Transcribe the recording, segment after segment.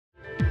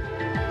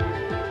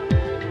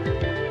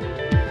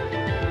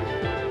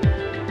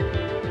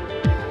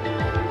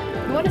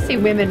want to see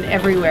women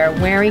everywhere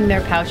wearing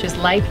their pouches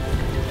like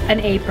an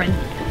apron.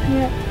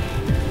 Yeah.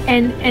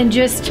 And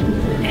just,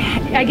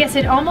 I guess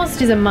it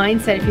almost is a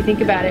mindset if you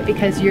think about it,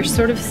 because you're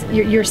sort of,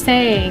 you're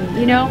saying,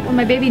 you know, when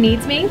my baby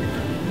needs me,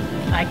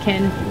 I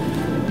can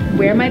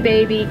wear my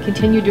baby,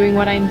 continue doing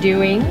what I'm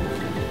doing,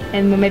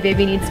 and when my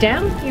baby needs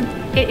down,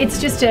 it's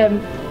just a,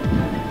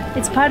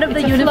 it's part of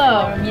the uniform.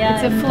 Flow.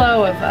 Yeah, it's a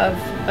flow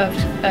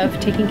of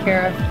taking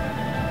care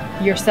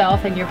of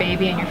yourself and your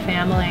baby and your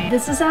family.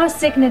 This is our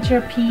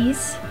signature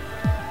piece.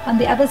 On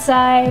the other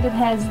side, it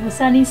has the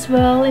sunny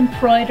swirl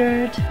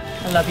embroidered.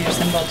 I love your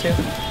symbol too.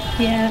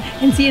 Yeah,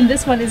 and see, in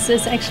this one is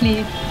this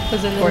actually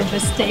was a little Gorgeous.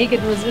 mistake.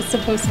 It's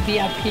supposed to be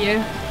up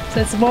here,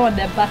 so it's more on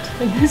their butt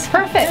than this.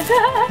 Perfect.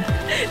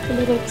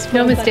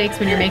 No mistakes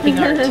when you're making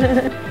art.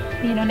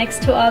 You know,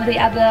 next to all the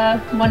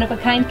other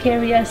one-of-a-kind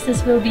carriers,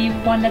 this will be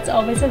one that's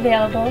always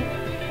available.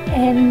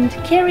 And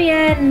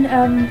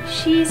Carrie-Anne,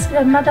 she's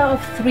a mother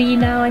of 3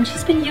 now, and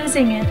she's been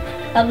using it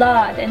a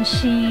lot, and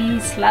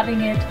she's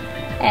loving it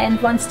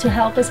and wants to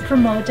help us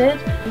promote it.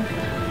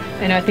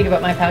 I know, I think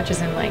about my pouches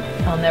and like,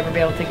 I'll never be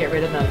able to get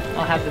rid of them.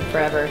 I'll have them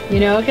forever, you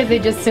know, because they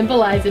just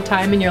symbolize a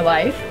time in your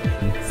life.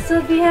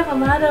 So we have a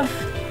lot of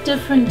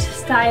different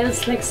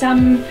styles, like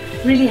some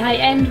really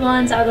high-end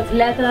ones out of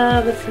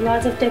leather with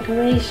lots of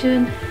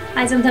decoration.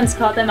 I sometimes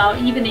call them our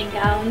evening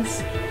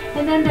gowns.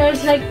 And then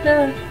there's like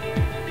the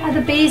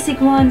other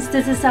basic ones.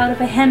 This is out of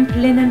a hemp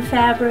linen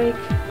fabric.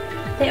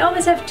 They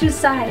always have 2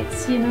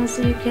 sides, you know,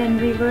 so you can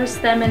reverse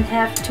them and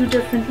have 2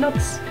 different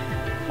looks.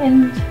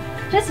 And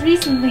just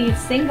recently,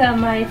 Singer,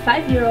 my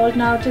 5-year-old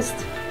now, just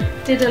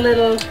did a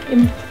little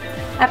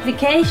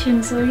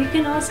application, so you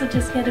can also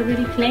just get a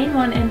really plain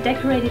one and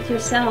decorate it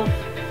yourself.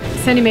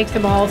 Sunny makes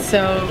them all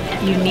so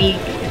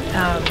unique.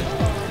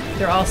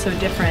 They're all so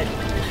different.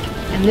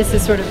 And this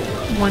is sort of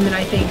one that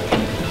I think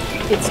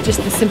it's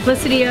just the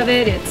simplicity of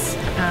it. It's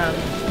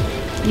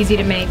easy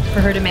to make, for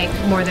her to make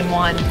more than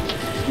one,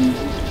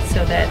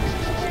 so that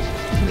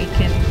we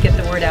can get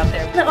the word out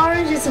there. The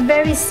orange is a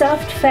very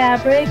soft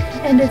fabric,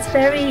 and it's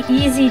very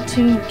easy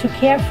to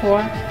care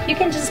for. You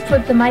can just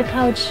put the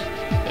myPouch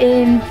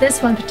in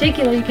this one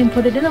particular. You can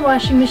put it in the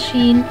washing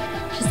machine,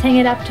 just hang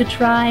it up to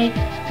dry,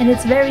 and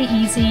it's very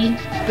easy.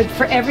 But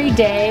for every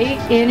day,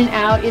 in and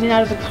out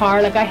of the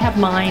car, like I have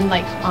mine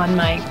like on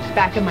my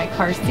back of my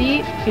car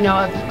seat, you know,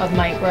 of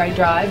my where I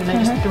drive, and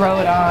I just throw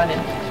it on,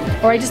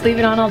 and or I just leave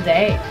it on all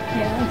day.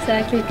 Yeah,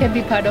 exactly. It can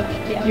be part of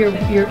your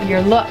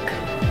look,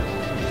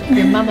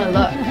 your mama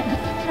look.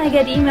 I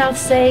get emails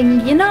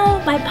saying, you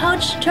know, my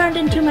pouch turned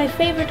into my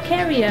favorite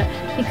carrier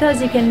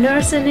because you can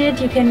nurse in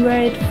it, you can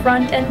wear it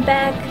front and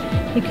back,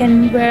 you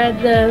can wear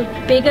the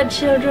bigger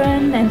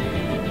children,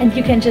 and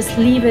you can just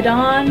leave it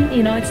on,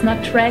 you know, it's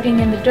not dragging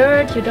in the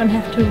dirt, you don't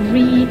have to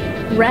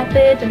re-wrap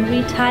it and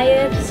re-tie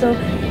it. So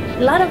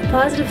a lot of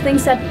positive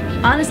things that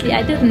honestly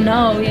I didn't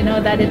know, you know,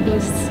 that it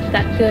was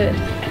that good.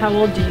 How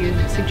old do you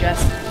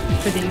suggest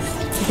for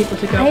these people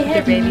to go with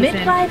their babies in?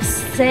 Midwives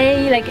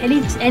say like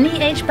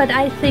any age, but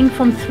I think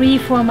from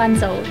 3-4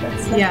 months old.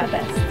 That's like the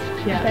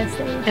best. Yeah. The best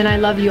age. And I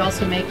love you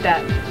also make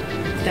that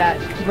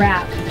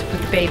wrap to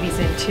put the babies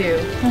in too,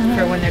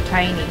 for when they're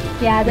tiny.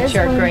 Yeah, which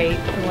are great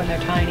for when they're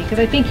tiny, because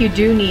I think you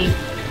do need,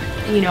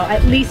 you know,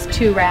 at least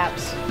 2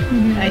 wraps.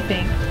 I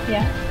think.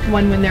 Yeah.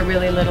 One when they're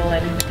really little,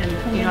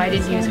 and you know, I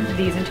didn't use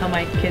these until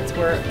my kids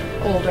were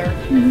older.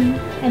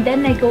 And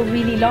then they go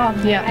really long.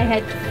 Yeah. I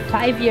had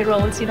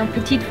 5-year-olds, you know,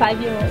 petite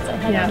 5-year-olds I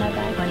had on my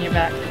back. On your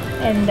back.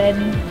 And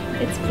then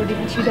it's pretty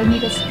much, you don't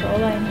need a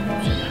stroller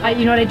anymore.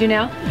 You know what I do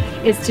now?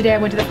 Is today I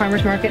went to the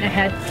farmer's market and I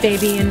had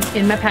baby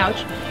in my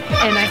pouch,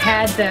 and I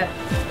had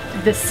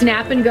the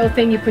snap and go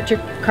thing you put your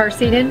car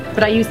seat in,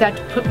 but I use that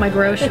to put my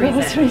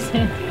groceries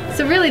in.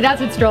 So really that's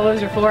what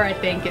strollers are for, I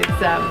think. It's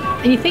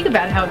and you think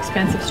about how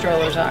expensive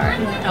strollers are,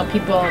 and how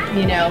people,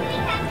 you know,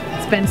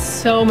 spend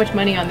so much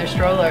money on their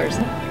strollers.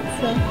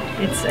 So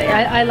it's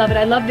I love it.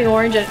 I love the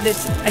orange. I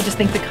just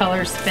think the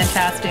color's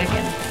fantastic,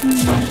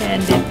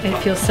 and it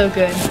feels so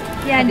good.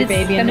 Yeah, and it's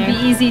going to be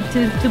easy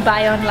to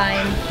buy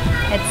online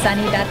at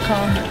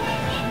sunny.com.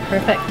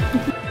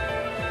 Perfect.